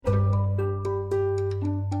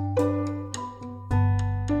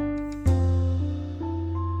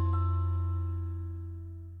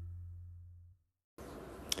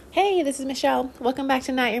Hey, this is Michelle. Welcome back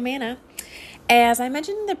to Not Your Manna. As I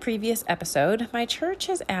mentioned in the previous episode, my church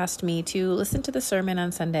has asked me to listen to the sermon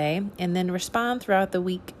on Sunday and then respond throughout the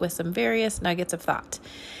week with some various nuggets of thought.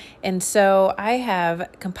 And so I have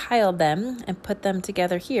compiled them and put them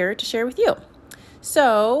together here to share with you.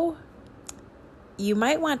 So you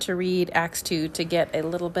might want to read Acts 2 to get a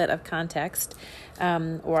little bit of context,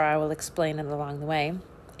 or I will explain it along the way.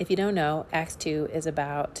 If you don't know, Acts 2 is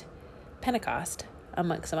about Pentecost,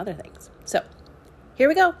 amongst some other things. So here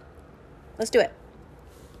we go. Let's do it.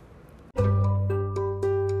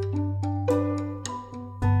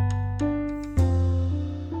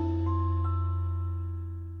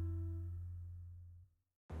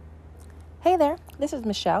 Hey there, this is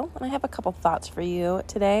Michelle, and I have a couple thoughts for you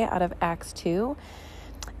today out of Acts 2.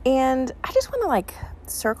 And I just want to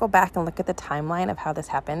circle back and look at the timeline of how this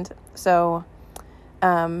happened. So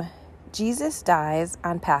Jesus dies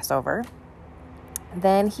on Passover.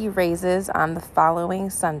 Then he raises on the following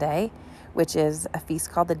Sunday, which is a feast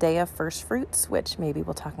called the Day of First Fruits, which maybe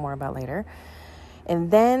we'll talk more about later. And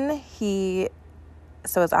then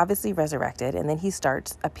so it's obviously resurrected, and then he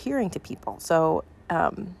starts appearing to people. So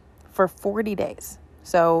for 40 days.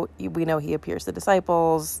 So we know he appears to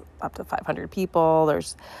disciples, up to 500 people.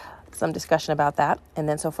 There's some discussion about that. And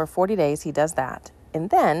then so for 40 days, he does that. And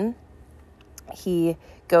then he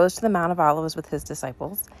goes to the Mount of Olives with his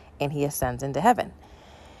disciples, and he ascends into heaven.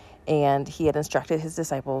 And he had instructed his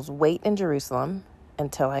disciples, wait in Jerusalem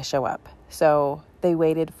until I show up. So they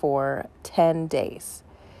waited for 10 days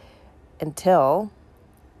until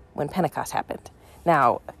when Pentecost happened.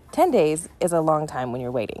 Now, 10 days is a long time when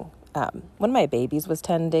you're waiting. One of my babies was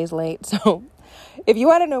 10 days late. So if you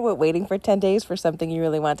want to know what waiting for 10 days for something you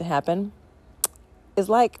really want to happen is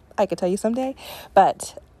like, I could tell you someday.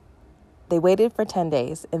 But they waited for 10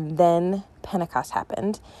 days, and then Pentecost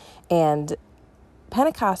happened. And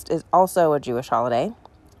Pentecost is also a Jewish holiday,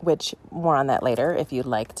 which more on that later if you'd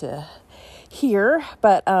like to hear.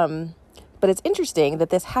 But it's interesting that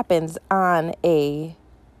this happens on a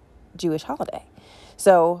Jewish holiday.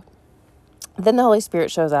 So then the Holy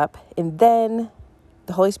Spirit shows up, and then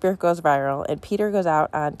the Holy Spirit goes viral, and Peter goes out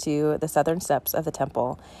onto the southern steps of the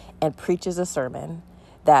temple and preaches a sermon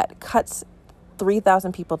that cuts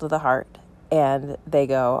 3,000 people to the heart. And they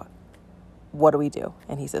go, what do we do?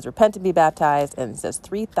 And he says, repent and be baptized. And it says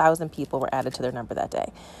 3,000 people were added to their number that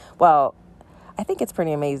day. Well, I think it's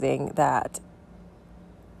pretty amazing that,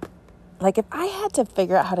 if I had to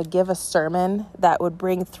figure out how to give a sermon that would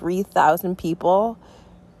bring 3,000 people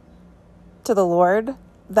to the Lord,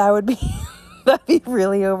 that'd be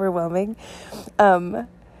really overwhelming.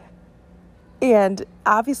 And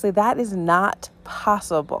obviously that is not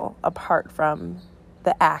possible apart from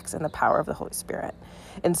the acts and the power of the Holy Spirit.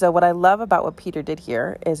 And so what I love about what Peter did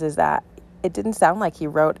here is that it didn't sound like he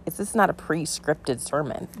wrote, this is not a pre-scripted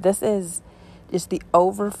sermon. This is just the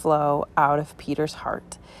overflow out of Peter's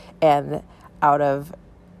heart and out of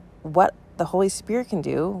what the Holy Spirit can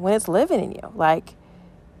do when it's living in you.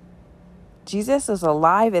 Jesus is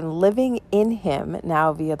alive and living in him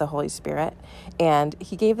now via the Holy Spirit. And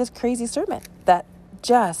he gave this crazy sermon that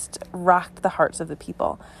just rocked the hearts of the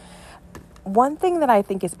people. One thing that I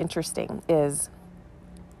think is interesting is,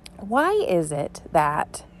 why is it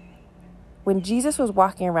that when Jesus was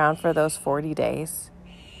walking around for those 40 days,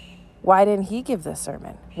 why didn't he give this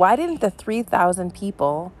sermon? Why didn't the 3,000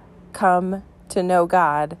 people come to know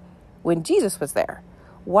God when Jesus was there?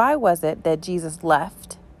 Why was it that Jesus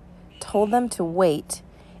left, told them to wait,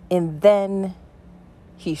 and then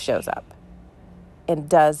he shows up and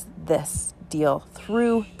does this deal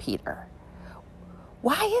through Peter?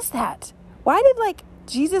 Why is that? Why did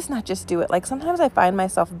Jesus not just do it? Sometimes I find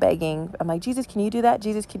myself begging. I'm like, Jesus, can you do that?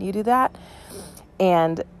 Jesus, can you do that?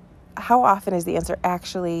 And how often is the answer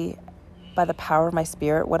actually, by the power of my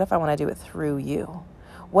Spirit? What if I want to do it through you?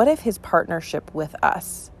 What if his partnership with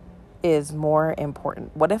us is more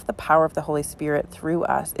important? What if the power of the Holy Spirit through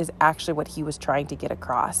us is actually what he was trying to get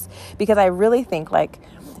across? Because I really think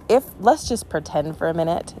let's just pretend for a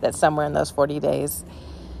minute that somewhere in those 40 days,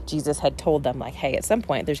 Jesus had told them hey, at some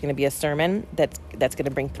point there's going to be a sermon that's going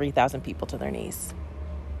to bring 3,000 people to their knees,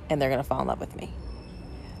 and they're going to fall in love with me.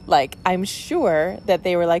 I'm sure that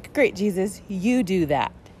they were great, Jesus, you do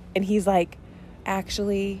that. And he's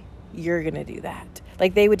actually, you're going to do that.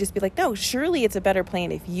 They would just be no, surely it's a better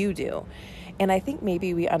plan if you do. And I think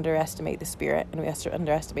maybe we underestimate the Spirit, and we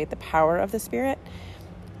underestimate the power of the Spirit.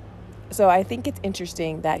 So I think it's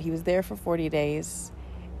interesting that he was there for 40 days.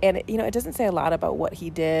 And, it doesn't say a lot about what he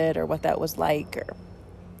did or what that was like.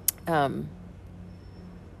 But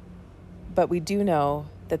we do know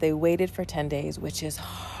that they waited for 10 days, which is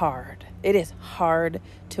hard. It is hard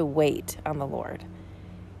to wait on the Lord.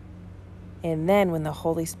 And then when the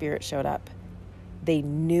Holy Spirit showed up, they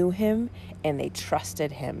knew him and they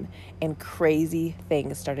trusted him, and crazy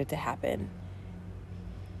things started to happen.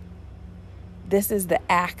 This is the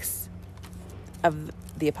Acts of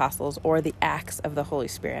the Apostles, or the Acts of the Holy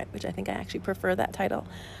Spirit, which I think I actually prefer that title.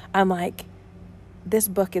 I'm like, this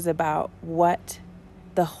book is about what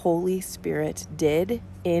the Holy Spirit did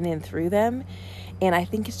in and through them. And I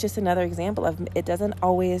think it's just another example of it doesn't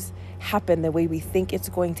always happen the way we think it's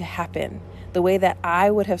going to happen. The way that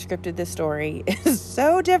I would have scripted this story is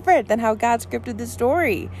so different than how God scripted the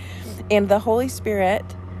story. And the Holy Spirit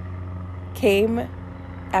came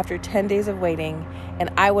after 10 days of waiting,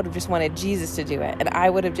 and I would have just wanted Jesus to do it. And I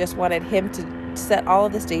would have just wanted him to set all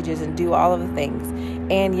of the stages and do all of the things.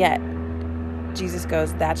 And yet Jesus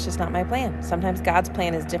goes, that's just not my plan. Sometimes God's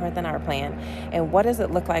plan is different than our plan. And what does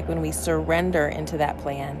it look like when we surrender into that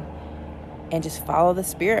plan and just follow the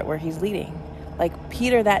Spirit where he's leading? Like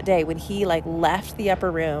Peter that day, when he left the upper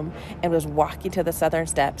room and was walking to the southern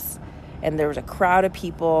steps, and there was a crowd of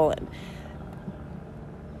people, and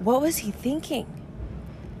what was he thinking?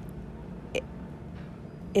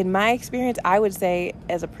 In my experience, I would say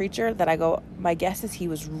as a preacher that my guess is he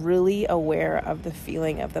was really aware of the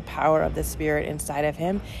feeling of the power of the Spirit inside of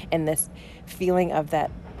him, and this feeling of that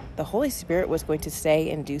the Holy Spirit was going to say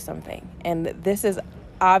and do something. And this is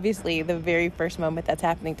obviously the very first moment that's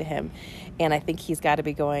happening to him. And I think he's got to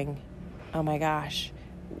be going, oh my gosh,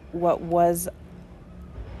 what was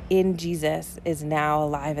in Jesus is now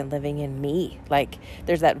alive and living in me. Like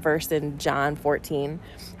there's that verse in John 14,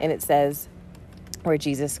 and it says, where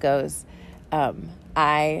Jesus goes, because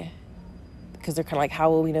they're kind of like,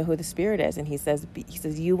 how will we know who the Spirit is? And he says,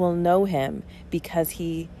 you will know him because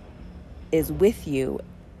he is with you,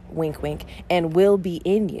 wink, wink, and will be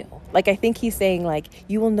in you. Like, I think he's saying,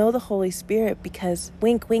 you will know the Holy Spirit because,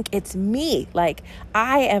 wink, wink, it's me.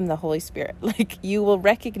 I am the Holy Spirit. You will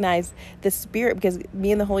recognize the Spirit because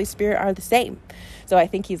me and the Holy Spirit are the same. So I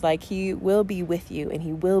think he's he will be with you and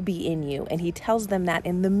he will be in you. And he tells them that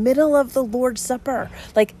in the middle of the Lord's Supper.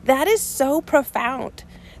 That is so profound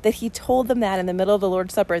that he told them that in the middle of the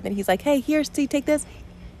Lord's Supper. And then he's like, hey, here, see, take this,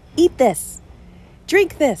 eat this,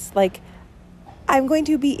 drink this. I'm going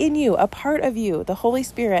to be in you, a part of you. The Holy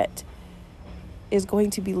Spirit is going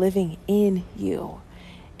to be living in you.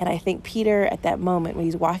 And I think Peter at that moment when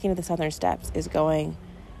he's walking to the southern steps is going,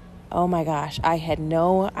 oh my gosh, I had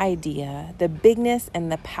no idea the bigness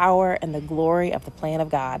and the power and the glory of the plan of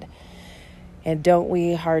God. And don't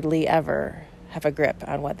we hardly ever have a grip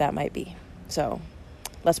on what that might be? So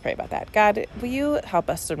let's pray about that. God, will you help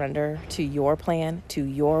us surrender to your plan, to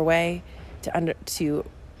your way, to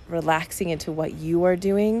relaxing into what you are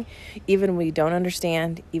doing, even when we don't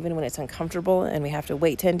understand, even when it's uncomfortable and we have to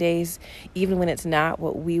wait 10 days, even when it's not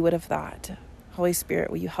what we would have thought. Holy Spirit,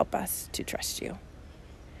 will you help us to trust you?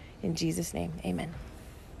 In Jesus' name, amen.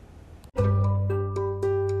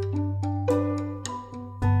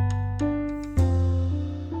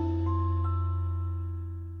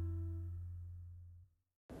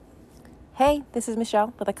 Hey, this is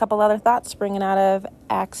Michelle with a couple other thoughts springing out of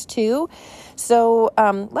Acts 2. So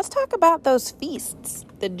let's talk about those feasts,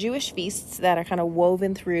 the Jewish feasts that are kind of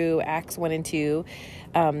woven through Acts 1 and 2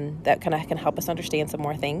 that kind of can help us understand some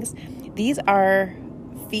more things. These are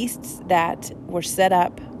feasts that were set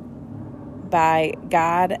up by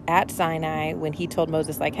God at Sinai when he told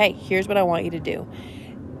Moses, hey, here's what I want you to do.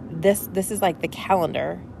 This is the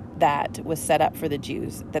calendar that was set up for the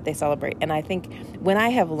Jews that they celebrate. And I think when I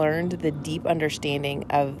have learned the deep understanding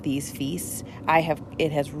of these feasts,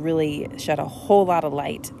 it has really shed a whole lot of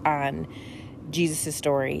light on Jesus'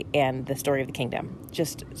 story and the story of the kingdom.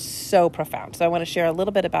 Just so profound. So I want to share a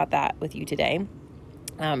little bit about that with you today.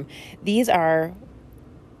 These are,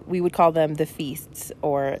 we would call them the feasts,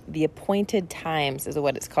 or the appointed times is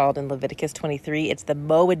what it's called in Leviticus 23. It's the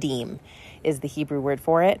Moedim is the Hebrew word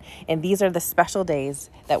for it. And these are the special days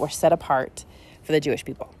that were set apart for the Jewish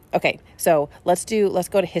people. Okay, so let's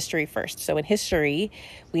go to history first. So in history,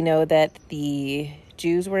 we know that the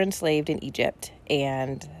Jews were enslaved in Egypt,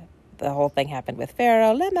 and the whole thing happened with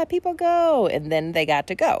Pharaoh, let my people go, and then they got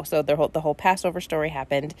to go. So the whole Passover story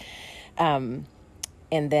happened, and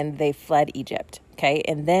then they fled Egypt. Okay,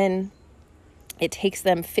 and then it takes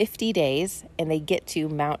them 50 days, and they get to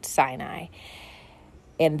Mount Sinai.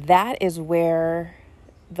 And that is where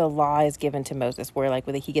the law is given to Moses, where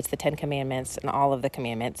he gets the 10 commandments and all of the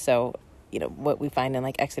commandments. So, what we find in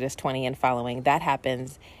Exodus 20 and following, that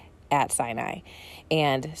happens at Sinai.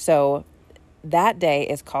 And so that day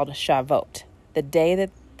is called Shavuot, the day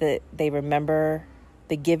that they remember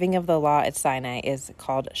the giving of the law at Sinai is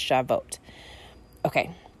called Shavuot.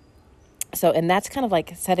 Okay. So, and that's kind of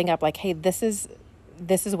like setting up like, hey, this is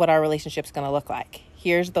what our relationship's going to look like.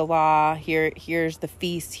 Here's the law. Here's the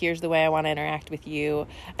feast. Here's the way I want to interact with you.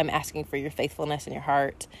 I'm asking for your faithfulness in your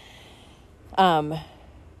heart.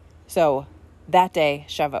 So that day,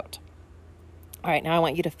 Shavuot. All right, now I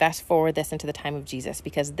want you to fast forward this into the time of Jesus,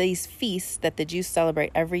 because these feasts that the Jews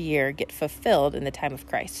celebrate every year get fulfilled in the time of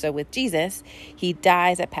Christ. So with Jesus, he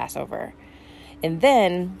dies at Passover. And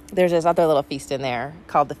then there's this other little feast in there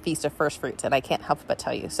called the Feast of First Fruits, and I can't help but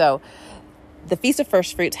tell you. So the Feast of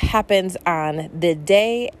First Fruits happens on the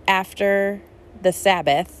day after the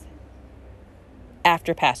Sabbath,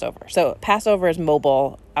 after Passover. So Passover is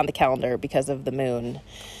mobile on the calendar because of the moon.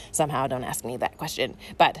 Somehow, don't ask me that question.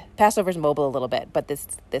 But Passover is mobile a little bit. But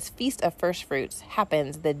this Feast of First Fruits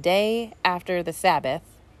happens the day after the Sabbath,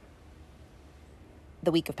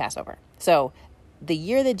 the week of Passover. So the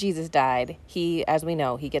year that Jesus died, he, as we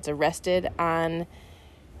know, he gets arrested on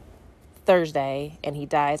Thursday and he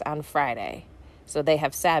dies on Friday. So they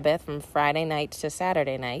have Sabbath from Friday night to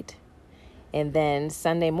Saturday night. And then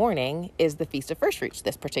Sunday morning is the Feast of First Fruits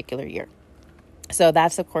this particular year. So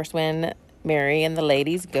that's, of course, when Mary and the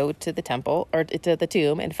ladies go to the temple or to the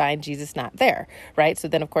tomb and find Jesus not there, right? So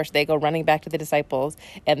then, of course, they go running back to the disciples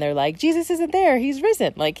and they're like, Jesus isn't there. He's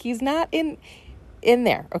risen. Like, he's not in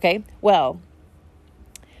there, okay? Well,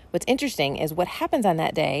 what's interesting is what happens on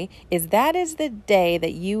that day is that is the day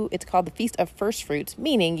that it's called the Feast of First Fruits,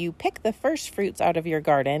 meaning you pick the first fruits out of your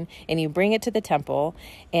garden and you bring it to the temple,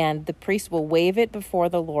 and the priest will wave it before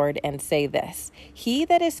the Lord and say this: he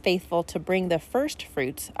that is faithful to bring the first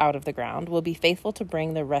fruits out of the ground will be faithful to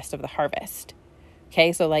bring the rest of the harvest.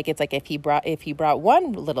 Okay, so like it's like if he brought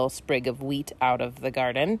one little sprig of wheat out of the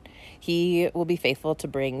garden, he will be faithful to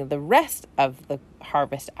bring the rest of the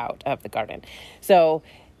harvest out of the garden. So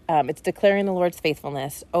it's declaring the Lord's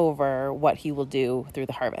faithfulness over what he will do through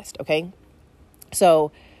the harvest, okay?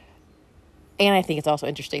 So, and I think it's also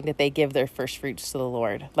interesting that they give their first fruits to the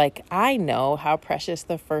Lord. Like, I know how precious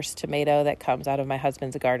the first tomato that comes out of my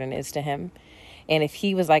husband's garden is to him. And if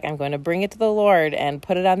he was like, I'm going to bring it to the Lord and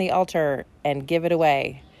put it on the altar and give it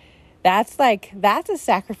away, that's a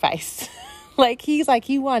sacrifice. Like, he's like,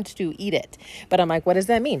 he wants to eat it. But I'm like, what does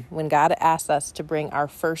that mean? When God asks us to bring our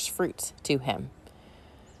first fruits to him,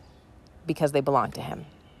 because they belong to him,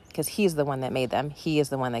 because he's the one that made them. He is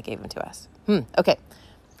the one that gave them to us. Okay.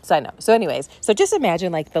 Side note. So anyways, so just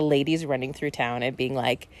imagine like the ladies running through town and being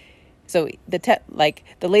like, so the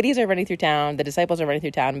ladies are running through town, the disciples are running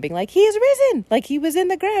through town and being like, he is risen. Like, he was in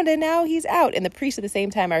the ground and now he's out. And the priests at the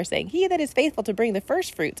same time are saying, he that is faithful to bring the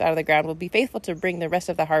first fruits out of the ground will be faithful to bring the rest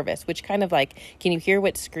of the harvest, which kind of like, can you hear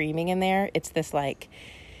what's screaming in there? It's this like,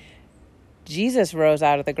 Jesus rose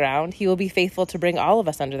out of the ground. He will be faithful to bring all of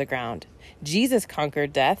us under the ground. Jesus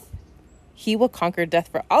conquered death. He will conquer death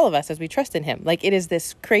for all of us as we trust in him. Like, it is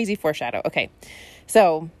this crazy foreshadow. Okay.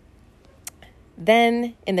 So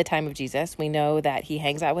then in the time of Jesus, we know that he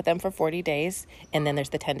hangs out with them for 40 days. And then there's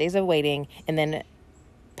the 10 days of waiting. And then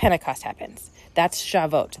Pentecost happens. That's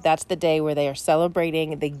Shavuot. That's the day where they are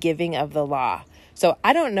celebrating the giving of the law. So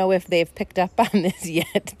I don't know if they've picked up on this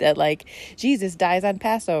yet, that like Jesus dies on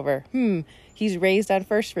Passover. He's raised on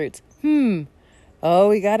first fruits. Oh,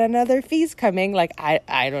 we got another feast coming. Like,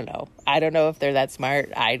 I don't know. I don't know if they're that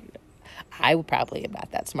smart. I probably am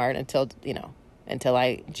not that smart until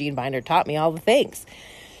Gene Binder taught me all the things.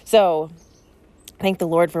 So thank the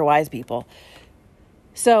Lord for wise people.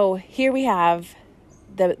 So here we have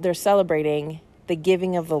they're celebrating the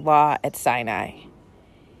giving of the law at Sinai.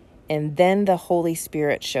 And then the Holy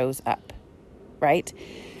Spirit shows up, right?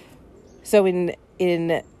 So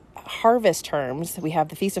in harvest terms, we have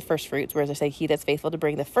the Feast of First Fruits, where they say he that's faithful to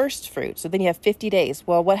bring the first fruit. So then you have 50 days.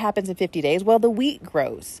 Well, what happens in 50 days? Well, the wheat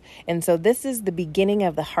grows. And so this is the beginning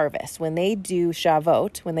of the harvest. When they do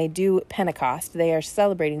Shavuot, when they do Pentecost, they are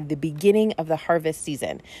celebrating the beginning of the harvest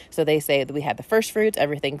season. So they say that we had the first fruits,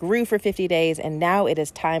 everything grew for 50 days, and now it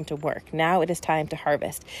is time to work. Now it is time to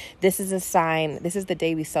harvest. This is a sign. This is the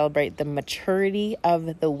day we celebrate the maturity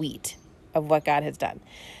of the wheat, of what God has done.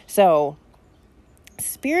 So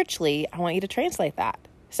spiritually, I want you to translate that.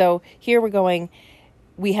 So here we're going,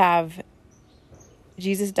 we have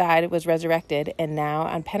Jesus died, was resurrected, and now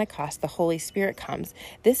on Pentecost, the Holy Spirit comes.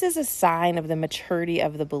 This is a sign of the maturity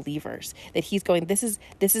of the believers, that he's going, this is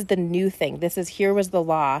the new thing. Here was the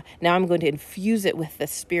law. Now I'm going to infuse it with the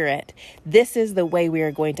Spirit. This is the way we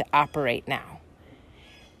are going to operate now.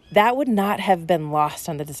 that would not have been lost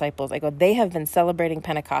on the disciples. I go, they have been celebrating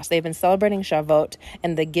Pentecost. They've been celebrating Shavuot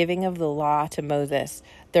and the giving of the law to Moses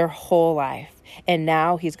their whole life. And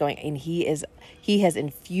now he's going, and he has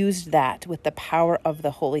infused that with the power of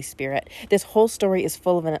the Holy Spirit. This whole story is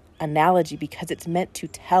full of an analogy because it's meant to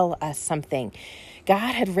tell us something.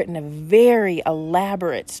 God had written a very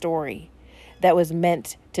elaborate story that was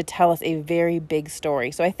meant to tell us a very big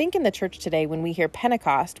story. So I think in the church today, when we hear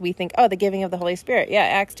Pentecost, we think, oh, the giving of the Holy Spirit. Yeah,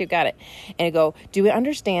 Acts 2, got it. And I go, do we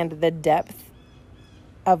understand the depth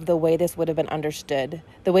of the way this would have been understood,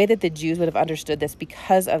 the way that the Jews would have understood this,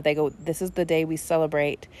 because of, they go, this is the day we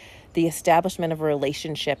celebrate the establishment of a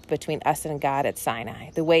relationship between us and God at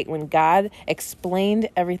Sinai. The way when God explained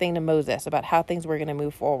everything to Moses about how things were going to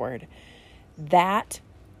move forward, that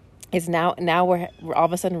is now we're all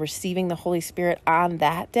of a sudden receiving the Holy Spirit on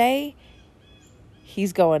that day.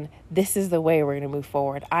 He's going, this is the way we're going to move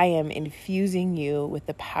forward. I am infusing you with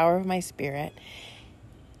the power of my Spirit,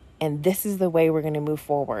 and this is the way we're going to move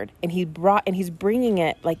forward. And he's bringing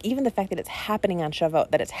it, like even the fact that it's happening on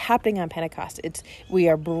Shavuot, that it's happening on Pentecost, we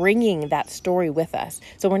are bringing that story with us.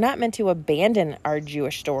 So we're not meant to abandon our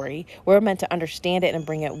Jewish story. We're meant to understand it and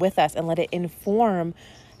bring it with us and let it inform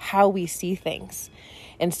how we see things.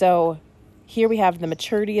 And so here we have the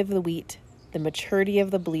maturity of the wheat, the maturity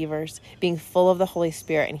of the believers being full of the Holy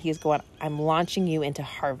Spirit. And he's going, I'm launching you into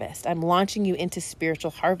harvest. I'm launching you into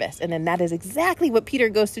spiritual harvest. And then that is exactly what Peter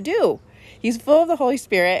goes to do. He's full of the Holy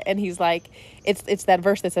Spirit. And he's like, it's that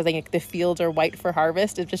verse that says, like, the fields are white for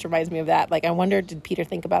harvest. It just reminds me of that. Like, I wonder, did Peter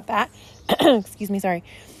think about that? Excuse me. Sorry.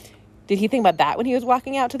 Did he think about that when he was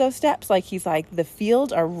walking out to those steps? Like, he's like, the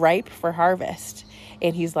fields are ripe for harvest.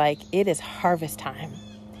 And he's like, it is harvest time.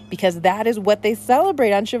 Because that is what they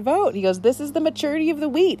celebrate on Shavuot. He goes, this is the maturity of the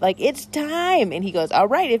wheat. Like, it's time. And he goes, all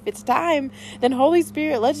right, if it's time, then Holy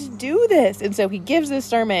Spirit, let's do this. And so he gives this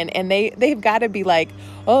sermon, and they've got to be like,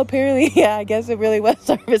 oh, apparently, yeah, I guess it really was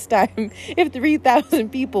harvest time. If 3,000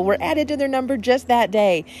 people were added to their number just that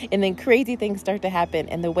day, and then crazy things start to happen.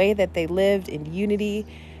 And the way that they lived in unity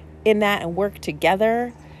in that and worked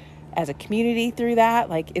together as a community through that,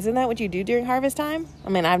 like, isn't that what you do during harvest time? I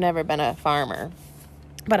mean, I've never been a farmer,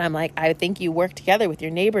 but I'm like, I think you work together with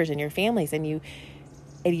your neighbors and your families, and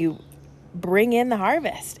you bring in the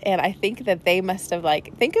harvest. And I think that they must have,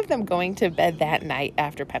 like, think of them going to bed that night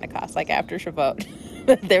after Pentecost, like after Shavuot.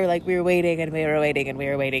 They were like, we were waiting and we were waiting and we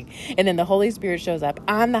were waiting. And then the Holy Spirit shows up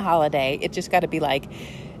on the holiday. It just got to be like,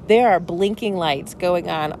 there are blinking lights going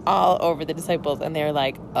on all over the disciples. And they're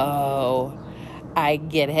like, oh, I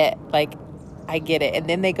get it. Like, I get it. And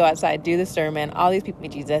then they go outside, do the sermon, all these people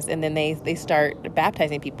meet Jesus, and then they start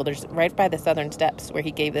baptizing people. There's right by the southern steps where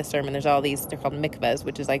he gave this sermon, there's all these, they're called mikvahs,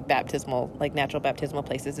 which is like baptismal, like natural baptismal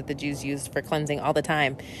places that the Jews used for cleansing all the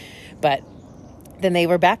time. But then they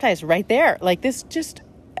were baptized right there. Like, this just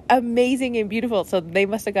amazing and beautiful. So they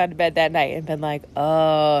must have gone to bed that night and been like,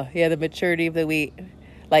 oh, yeah, the maturity of the wheat.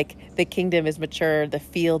 Like, the kingdom is mature. The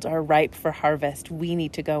fields are ripe for harvest. We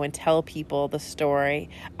need to go and tell people the story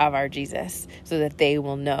of our Jesus so that they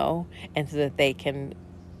will know and so that they can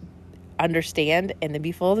understand and then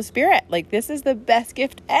be full of the Spirit. Like, this is the best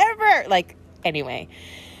gift ever. Like, anyway.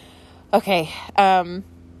 Okay. I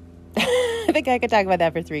think I could talk about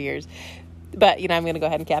that for 3 years. But, I'm going to go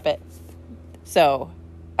ahead and cap it. So,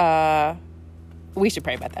 we should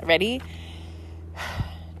pray about that. Ready?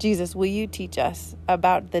 Jesus, will you teach us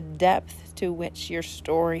about the depth to which your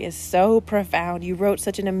story is so profound? You wrote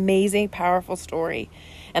such an amazing, powerful story.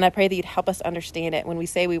 And I pray that you'd help us understand it when we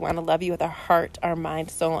say we want to love you with our heart, our mind,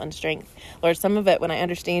 soul, and strength. Lord, some of it, when I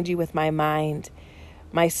understand you with my mind,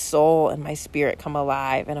 my soul and my spirit come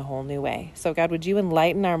alive in a whole new way. So God, would you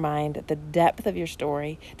enlighten our mind, the depth of your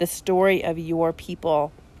story, the story of your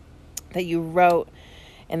people that you wrote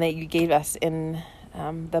and that you gave us in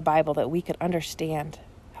the Bible, that we could understand.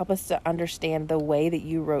 Help us to understand the way that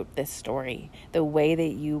you wrote this story, the way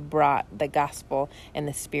that you brought the gospel and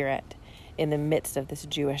the Spirit in the midst of this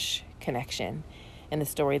Jewish connection and the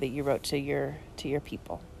story that you wrote to your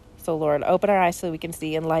people. So Lord, open our eyes so we can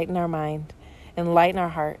see, enlighten our mind, enlighten our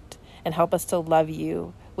heart, and help us to love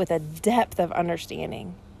you with a depth of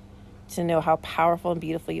understanding, to know how powerful and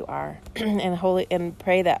beautiful you are, and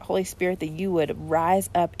pray that Holy Spirit, that you would rise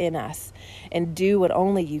up in us and do what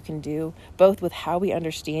only you can do, both with how we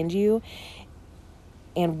understand you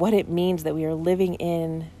and what it means that we are living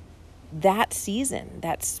in that season,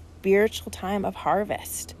 that spiritual time of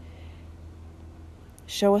harvest.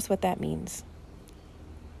 Show us what that means.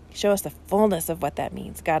 Show us the fullness of what that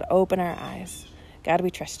means. God, open our eyes. God,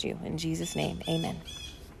 we trust you. In Jesus' name, amen.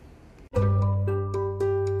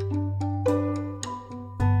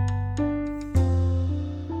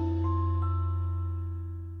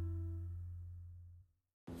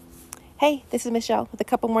 Hey, this is Michelle with a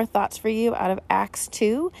couple more thoughts for you out of Acts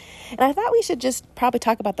 2. And I thought we should just probably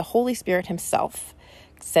talk about the Holy Spirit himself.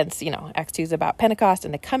 Since, Acts 2 is about Pentecost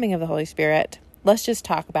and the coming of the Holy Spirit, let's just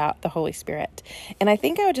talk about the Holy Spirit. And I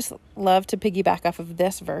think I would just love to piggyback off of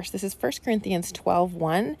this verse. This is 1 Corinthians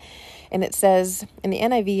 12:1. And it says, in the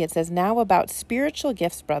NIV, it says, "Now about spiritual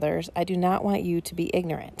gifts, brothers, I do not want you to be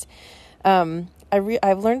ignorant."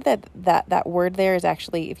 I've learned that word there is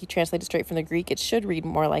actually, if you translate it straight from the Greek, it should read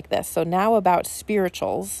more like this. So now about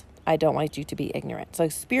spirituals, I don't want you to be ignorant. So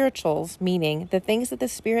spirituals meaning the things that the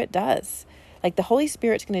Spirit does. Like the Holy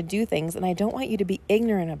Spirit's going to do things, and I don't want you to be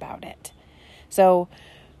ignorant about it. So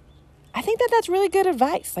I think that that's really good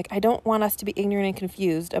advice. Like I don't want us to be ignorant and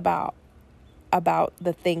confused about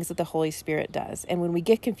the things that the Holy Spirit does. And when we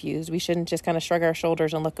get confused, we shouldn't just kind of shrug our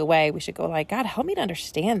shoulders and look away. We should go like, God, help me to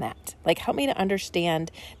understand that. Like, help me to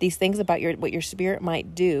understand these things about what your Spirit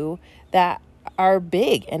might do that are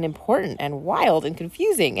big and important and wild and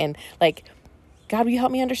confusing. And like, God, will you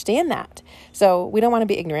help me understand that? So we don't want to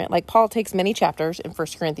be ignorant. Like Paul takes many chapters in 1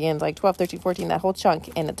 Corinthians, like 12, 13, 14, that whole chunk,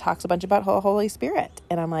 and it talks a bunch about the Holy Spirit.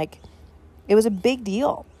 And I'm like, it was a big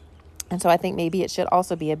deal. And so I think maybe it should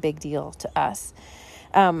also be a big deal to us.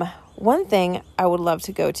 One thing I would love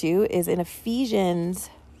to go to is in Ephesians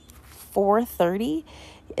 4:30.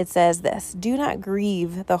 It says this: "Do not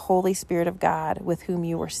grieve the Holy Spirit of God with whom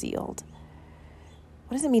you were sealed."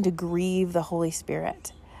 What does it mean to grieve the Holy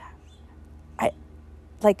Spirit? What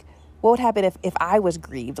would happen if I was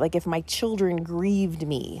grieved? Like if my children grieved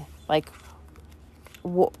me, like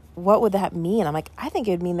what would that mean? I'm like, I think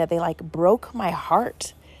it would mean that they like broke my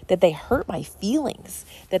heart, that they hurt my feelings,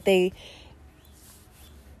 that they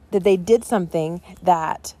did something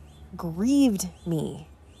that grieved me.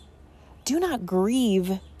 Do not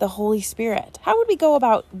grieve the Holy Spirit. How would we go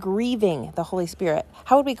about grieving the Holy Spirit?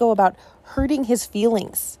 How would we go about hurting his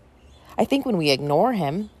feelings? I think when we ignore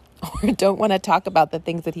him or don't want to talk about the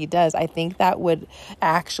things that he does, I think that would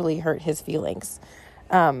actually hurt his feelings.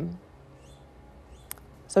 So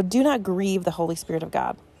do not grieve the Holy Spirit of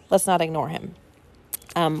God. Let's not ignore him.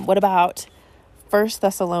 What about 1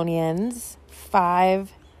 Thessalonians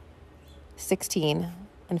 5:16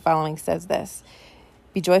 and following says this: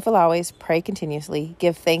 "Be joyful always, pray continuously,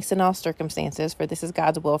 give thanks in all circumstances, for this is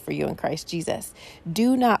God's will for you in Christ Jesus.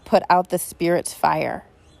 Do not put out the Spirit's fire.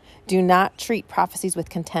 Do not treat prophecies with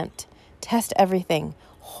contempt. Test everything.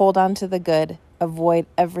 Hold on to the good. Avoid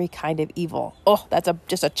every kind of evil." Oh, that's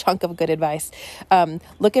just a chunk of good advice.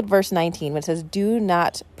 Look at verse 19 when it says, "Do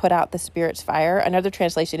not put out the Spirit's fire." Another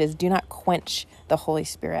translation is, "Do not quench the Holy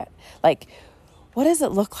Spirit." Like, what does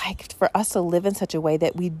it look like for us to live in such a way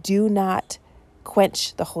that we do not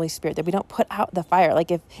quench the Holy Spirit, that we don't put out the fire? Like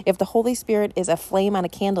if the Holy Spirit is a flame on a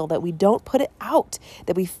candle, that we don't put it out,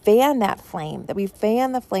 that we fan that flame, that we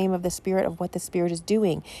fan the flame of the Spirit, of what the Spirit is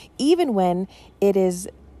doing, even when it is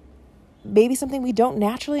maybe something we don't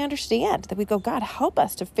naturally understand, that we go, God, help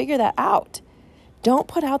us to figure that out. Don't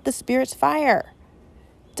put out the Spirit's fire.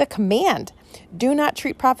 It's a command. Do not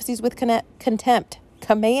treat prophecies with contempt.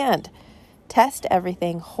 Command. Test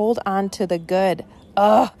everything. Hold on to the good.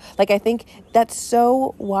 I think that's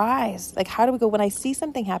so wise. Like, how do we go when I see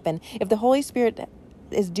something happen? If the Holy Spirit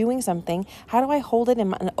is doing something, how do I hold it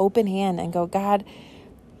in an open hand and go, God,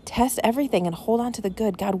 test everything and hold on to the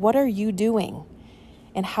good. God, what are you doing?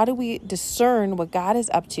 And how do we discern what God is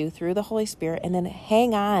up to through the Holy Spirit and then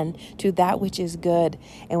hang on to that which is good?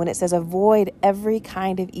 And when it says avoid every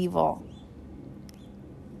kind of evil,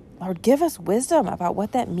 Lord, give us wisdom about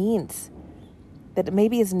what that means. That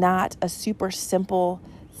maybe is not a super simple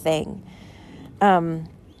thing. I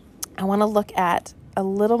want to look at a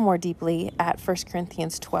little more deeply at 1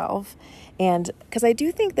 Corinthians 12. And because I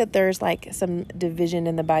do think that there's like some division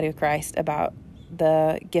in the body of Christ about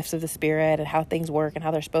the gifts of the Spirit and how things work and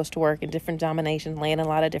how they're supposed to work in different denominations, land in a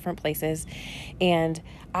lot of different places. And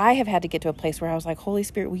I have had to get to a place where I was like, Holy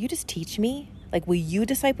Spirit, will you just teach me? Like, will you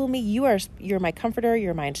disciple me? You're my comforter.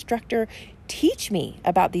 You're my instructor. Teach me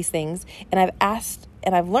about these things. And I've asked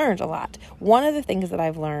and I've learned a lot. One of the things that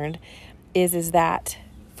I've learned is that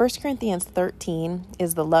 1 Corinthians 13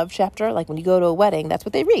 is the love chapter. Like when you go to a wedding, that's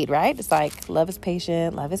what they read, right? It's like love is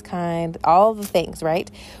patient, love is kind, all the things, right?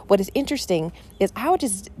 What is interesting is I would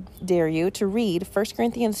just dare you to read 1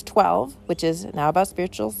 Corinthians 12, which is now about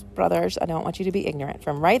spiritual brothers. I don't want you to be ignorant.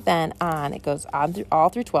 From right then on, it goes on through all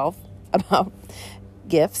through 12 about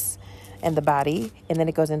gifts and the body, and then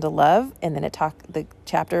it goes into love, and then the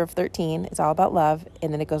chapter of 13 is all about love,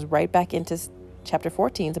 and then it goes right back into chapter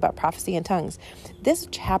 14 is about prophecy and tongues. This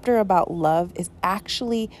chapter about love is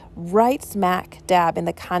actually right smack dab in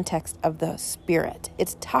the context of the Spirit.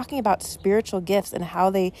 It's talking about spiritual gifts and how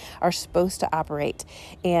they are supposed to operate.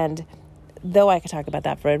 And though I could talk about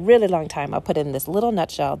that for a really long time, I'll put it in this little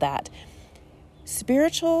nutshell that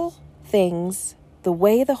spiritual things, the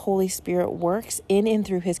way the Holy Spirit works in and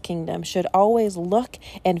through his kingdom, should always look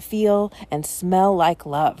and feel and smell like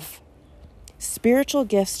love. Spiritual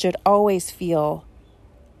gifts should always feel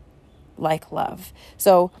like love.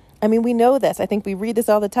 So, I mean, we know this. I think we read this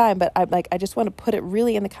all the time, but I just want to put it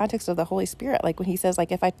really in the context of the Holy Spirit. Like when he says,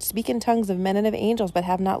 like, if I speak in tongues of men and of angels, but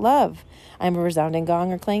have not love, I'm a resounding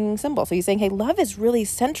gong or clanging cymbal. So he's saying, hey, love is really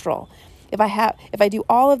central. If I do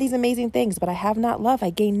all of these amazing things, but I have not love,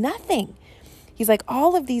 I gain nothing. He's like,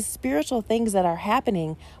 all of these spiritual things that are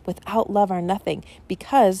happening without love are nothing,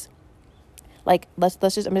 because like, I'm just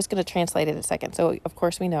going to translate it in a second. So of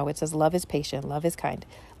course we know it says love is patient, love is kind.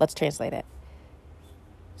 Let's translate it.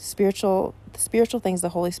 The spiritual things the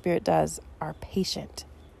Holy Spirit does are patient.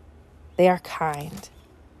 They are kind.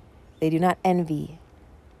 They do not envy.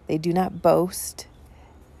 They do not boast.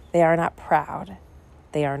 They are not proud.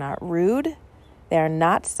 They are not rude. They are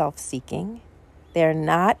not self-seeking. They are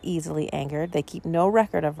not easily angered. They keep no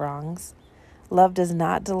record of wrongs. Love does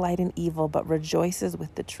not delight in evil, but rejoices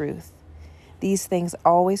with the truth. These things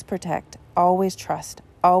always protect, always trust,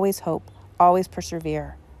 always hope, always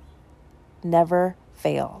persevere. Never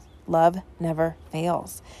fail. Love never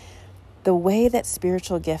fails. The way that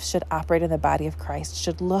spiritual gifts should operate in the body of Christ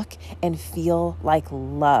should look and feel like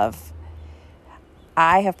love.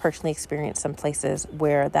 I have personally experienced some places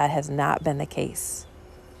where that has not been the case.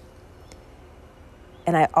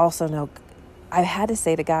 And I also know I've had to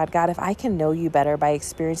say to God, if I can know you better by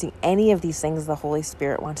experiencing any of these things the Holy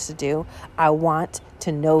Spirit wants to do, I want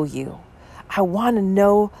to know you. I want to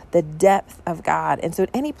know the depth of God. And so in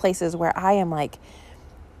any places where I am like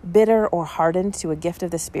bitter or hardened to a gift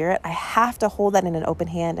of the Spirit, I have to hold that in an open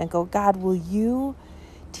hand and go, God, will you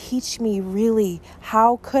teach me really?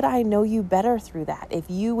 How could I know you better through that? If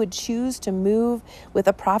you would choose to move with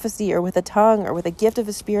a prophecy or with a tongue or with a gift of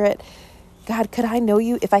the Spirit, God, could I know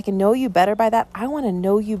you? If I can know you better by that, I want to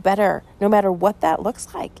know you better, no matter what that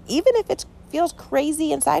looks like, even if it feels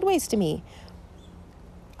crazy and sideways to me.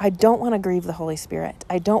 I don't want to grieve the Holy Spirit.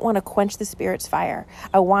 I don't want to quench the Spirit's fire.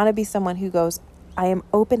 I want to be someone who goes, I am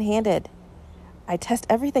open-handed. I test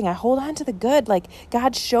everything. I hold on to the good. Like,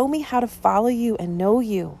 God, show me how to follow you and know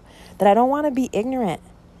you, that I don't want to be ignorant.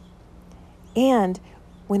 And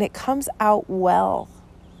when it comes out well,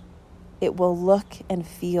 it will look and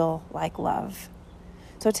feel like love.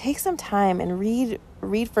 So take some time and read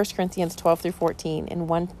 1 Corinthians 12 through 14 in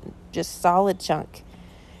one just solid chunk.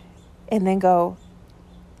 And then go,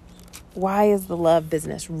 why is the love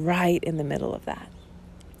business right in the middle of that?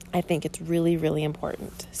 I think it's really, really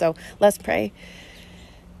important. So let's pray.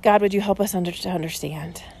 God, would you help us to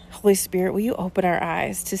understand? Holy Spirit, will you open our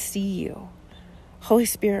eyes to see you? Holy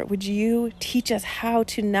Spirit, would you teach us how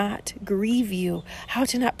to not grieve you, how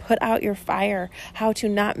to not put out your fire, how to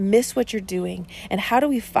not miss what you're doing, and how do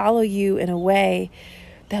we follow you in a way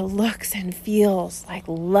that looks and feels like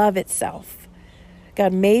love itself?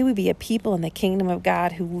 God, may we be a people in the kingdom of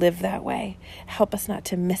God who live that way. Help us not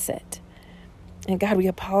to miss it. And God, we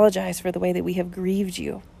apologize for the way that we have grieved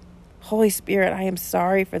you. Holy Spirit, I am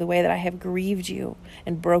sorry for the way that I have grieved you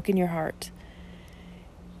and broken your heart.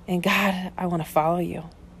 And God, I want to follow you.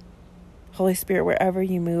 Holy Spirit, wherever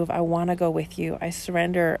you move, I want to go with you. I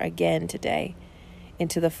surrender again today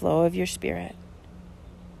into the flow of your Spirit.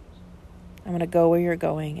 I'm going to go where you're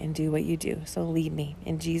going and do what you do. So lead me.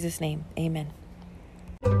 In Jesus' name, amen.